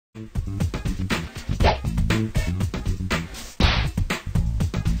This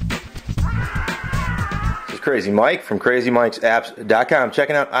is Crazy Mike from CrazyMikesApps.com,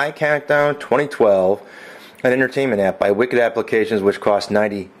 checking out iCountDown 2012, an entertainment app by Wicked Applications, which costs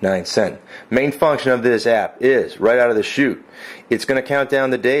 99 cents. Main function of this app is, right out of the chute, it's going to count down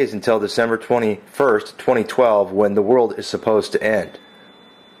the days until December 21st, 2012, when the world is supposed to end.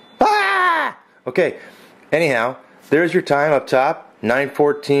 Ah! Okay, anyhow, there's your time up top,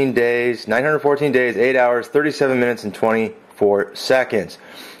 914 days, 8 hours, 37 minutes, and 24 seconds.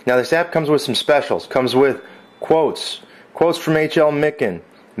 Now, this app comes with some specials. Comes with quotes from H.L. Mencken,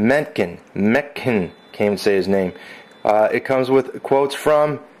 can't even say his name. It comes with more quotes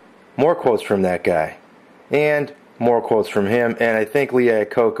from that guy, and more quotes from him, and I think Lee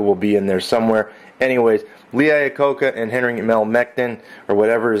Iacocca will be in there somewhere. Anyways, Lee Iacocca and Henry Mel Mencken, or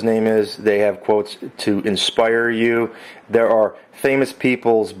whatever his name is, they have quotes to inspire you. There are famous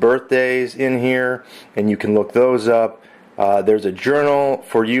people's birthdays in here, and you can look those up. There's a journal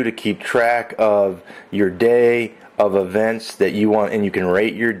for you to keep track of your day, of events that you want, and you can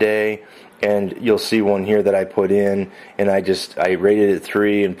rate your day. And you'll see one here that I put in, and I rated it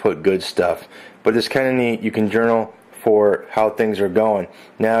 3 and put good stuff. But it's kind of neat. You can journal for how things are going.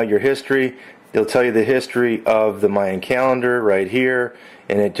 Now, your history, it'll tell you the history of the Mayan calendar right here,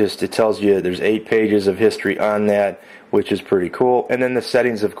 and it tells you there's 8 pages of history on that, which is pretty cool. And then the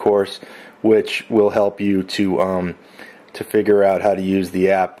settings, of course, which will help you to figure out how to use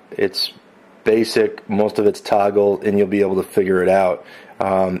the app. It's basic, most of it's toggle, and you'll be able to figure it out.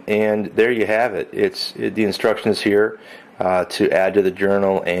 And there you have it. The instructions here to add to the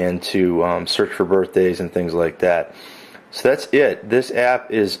journal and to search for birthdays and things like that. So that's it. This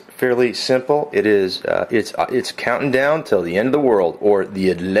app is fairly simple. It's counting down till the end of the world, or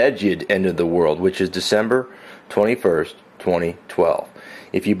the alleged end of the world, which is December 21st, 2012.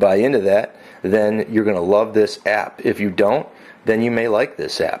 If you buy into that, then you're going to love this app. If you don't, then you may like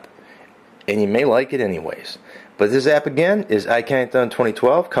this app, and you may like it anyways. But this app, again, is iCountDown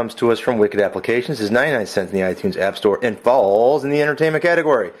 2012, comes to us from Wicked Applications, is 99 cents in the iTunes App Store, and falls in the entertainment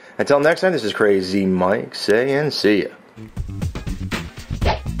category. Until next time, this is Crazy Mike saying see ya.